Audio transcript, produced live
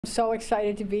So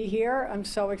excited to be here. I'm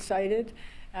so excited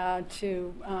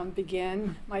to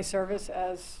begin my service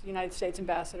as United States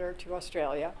Ambassador to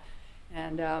Australia.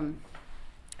 And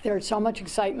there's so much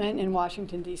excitement in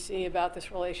Washington, D.C. about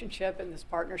this relationship and this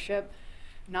partnership.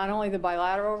 Not only the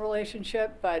bilateral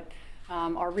relationship, but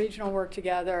our regional work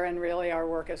together and really our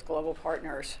work as global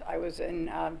partners. I was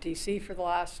in D.C. for the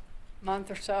last month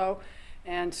or so.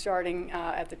 And starting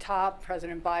at the top,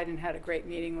 President Biden had a great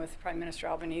meeting with Prime Minister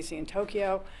Albanese in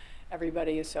Tokyo.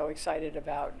 Everybody is so excited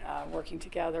about working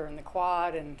together in the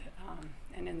Quad and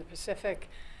in the Pacific.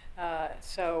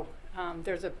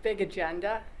 There's a big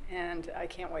agenda, and I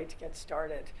can't wait to get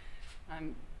started.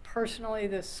 Personally,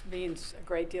 this means a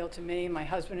great deal to me. My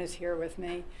husband is here with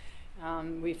me.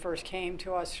 We first came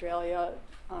to Australia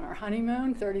on our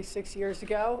honeymoon 36 years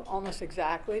ago, almost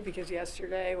exactly, because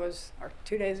yesterday was, or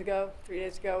 2 days ago, 3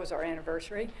 days ago was our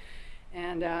anniversary.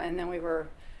 And then we were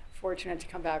fortunate to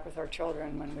come back with our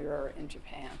children when we were in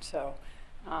Japan. So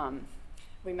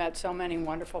we met so many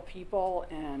wonderful people,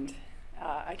 and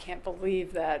I can't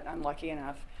believe that I'm lucky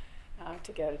enough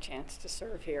to get a chance to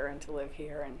serve here and to live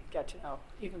here and get to know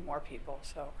even more people.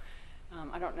 So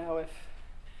I don't know if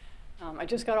I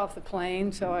just got off the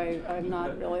plane, so I'm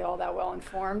not really all that well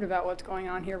informed about what's going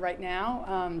on here right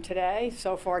now,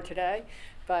 so far today.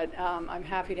 But I'm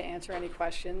happy to answer any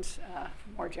questions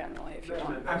more generally if you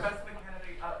want. Ambassador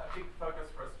Kennedy, a big focus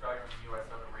for Australia and the US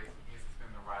over recent years has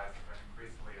been the rise of an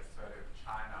increasingly assertive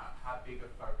China. How big a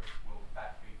focus will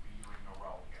that be for you in your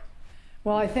role here?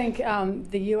 Well, I think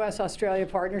the U.S.-Australia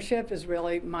partnership is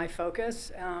really my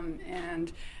focus,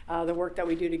 and the work that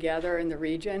we do together in the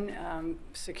region,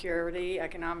 security,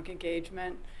 economic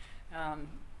engagement,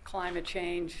 climate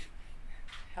change,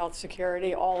 health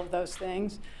security, all of those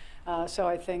things. So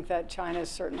I think that China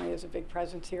certainly is a big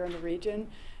presence here in the region,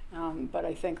 but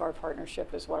I think our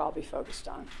partnership is what I'll be focused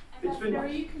on. It's been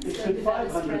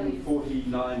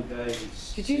 549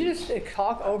 days. Did you just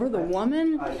talk over the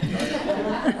woman?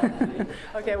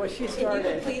 Okay, well, she started.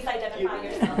 If you could please identify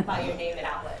yourself by your name and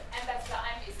outlet. Ambassador,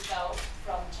 I'm Isabel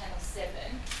from Channel 7.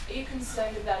 Are you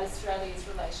concerned about Australia's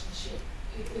relationship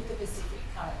with the Pacific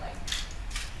currently?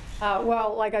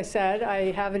 Well, like I said,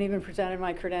 I haven't even presented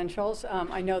my credentials.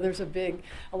 I know there's a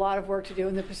lot of work to do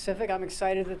in the Pacific. I'm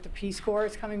excited that the Peace Corps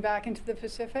is coming back into the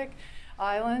Pacific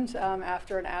Islands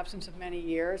after an absence of many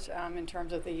years in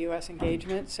terms of the U.S.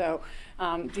 engagement. So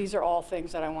these are all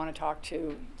things that I want to talk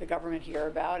to the government here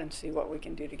about and see what we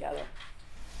can do together.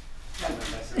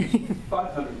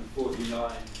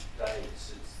 549 days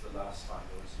since the last time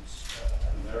there was an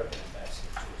American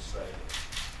ambassador to Australia.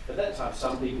 At that time,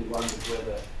 some people wondered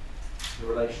whether the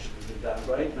relationship had been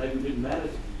downgraded. Maybe it didn't matter to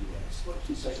the US. What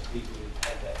do you say to people who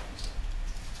had that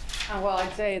concern? Well,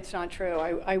 I'd say it's not true.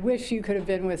 I wish you could have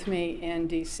been with me in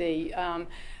D.C.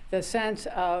 The sense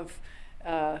of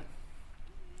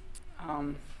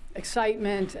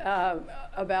excitement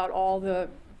about all the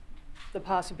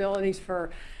possibilities for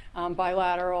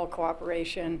bilateral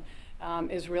cooperation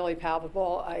is really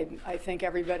palpable. I think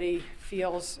everybody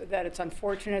feels that it's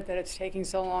unfortunate that it's taking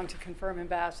so long to confirm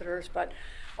ambassadors, but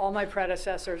all my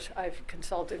predecessors I've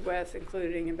consulted with,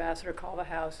 including Ambassador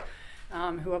Culvahouse,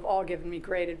 who have all given me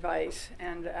great advice.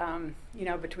 And you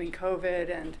know, between COVID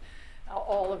and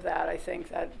all of that, I think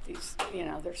that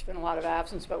there's been a lot of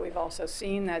absence, but we've also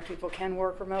seen that people can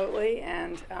work remotely,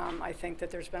 and I think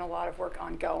that there's been a lot of work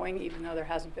ongoing, even though there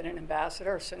hasn't been an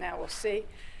ambassador. So now we'll see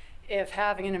if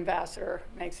having an ambassador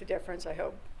makes a difference. I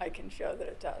hope I can show that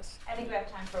it does. I think we have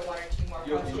time for one or two more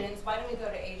questions. Why don't we go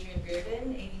to Adrian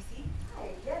Bearden, ABC? Hi,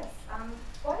 yes.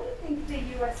 Why do you think the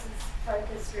U.S.'s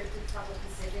focus drifted from the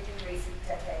Pacific in recent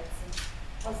decades, and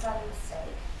was that a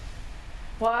mistake?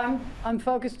 Well, I'm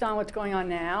focused on what's going on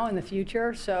now and the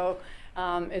future, so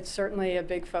it's certainly a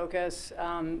big focus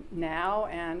now,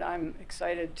 and I'm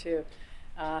excited to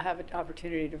have an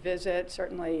opportunity to visit.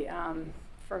 Certainly,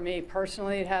 for me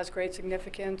personally, it has great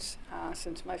significance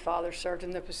since my father served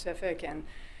in the Pacific and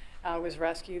was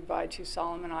rescued by 2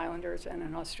 Solomon Islanders and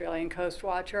an Australian coast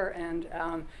watcher, and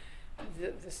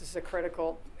this is a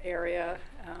critical area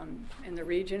in the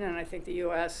region, and I think the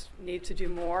U.S. needs to do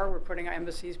more. We're putting our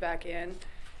embassies back in,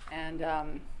 and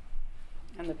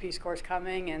the Peace Corps is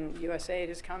coming, and USAID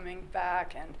is coming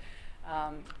back, and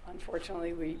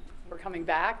unfortunately we're coming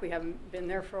back. We haven't been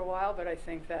there for a while, but I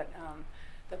think that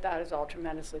that is all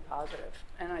tremendously positive,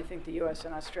 and I think the U.S.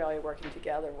 and Australia working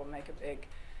together will make a big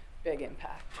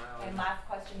impact. And last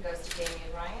question goes to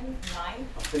Damien Ryan, 9.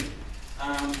 Thank you.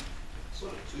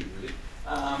 Sort of 2, really.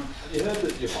 Have you heard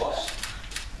that your boss,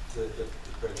 the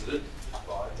president,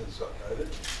 Biden, has got COVID?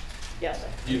 Yes.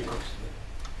 You constantly.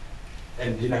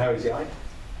 And do you know how he's going?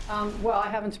 Well, I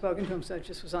haven't spoken to him, so I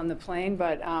just was on the plane,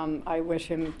 but I wish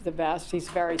him the best. He's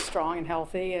very strong and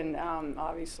healthy, and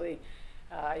obviously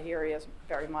I hear he has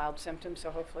very mild symptoms,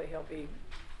 so hopefully he'll be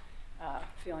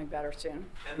feeling better soon.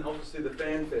 And obviously the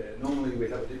fanfare, normally we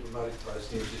have a diplomatic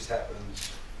posting, it just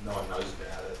happens, no one knows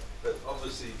about it. But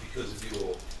obviously because of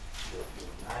your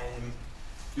name,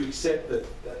 you accept that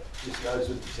that just goes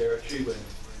with the territory when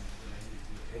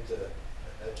you enter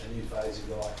a new phase of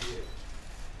your life here.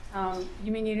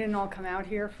 You mean you didn't all come out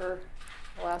here for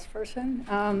the last person?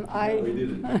 No, we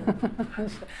didn't.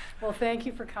 Well, thank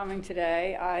you for coming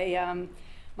today.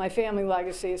 My family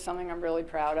legacy is something I'm really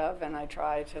proud of, and I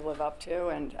try to live up to.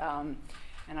 And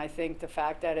I think the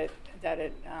fact that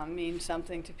it means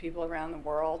something to people around the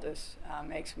world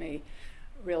makes me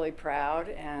really proud,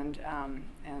 and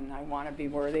I want to be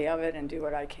worthy of it and do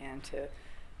what I can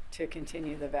to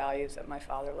continue the values that my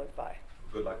father lived by.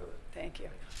 Good luck with it. Thank you.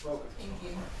 Welcome. Thank you.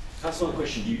 Can I ask one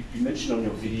question? You mentioned on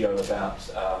your video about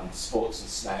sports and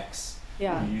snacks.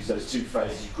 Yeah. You used those two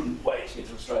phrases. You couldn't wait to get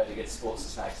to Australia to get sports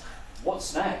and snacks. What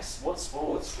snacks? What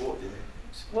sports? Sport, yeah.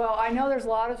 Well, I know there's a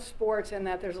lot of sports and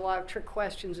that there's a lot of trick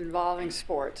questions involving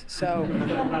sports. So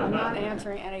I'm not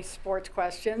answering any sports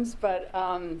questions, but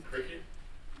Cricket?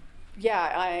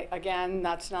 yeah, again,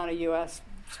 that's not a U.S.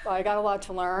 I got a lot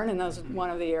to learn, and those are one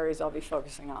of the areas I'll be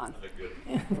focusing on.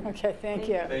 Good. Okay, thank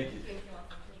you. Thank you. Thank you.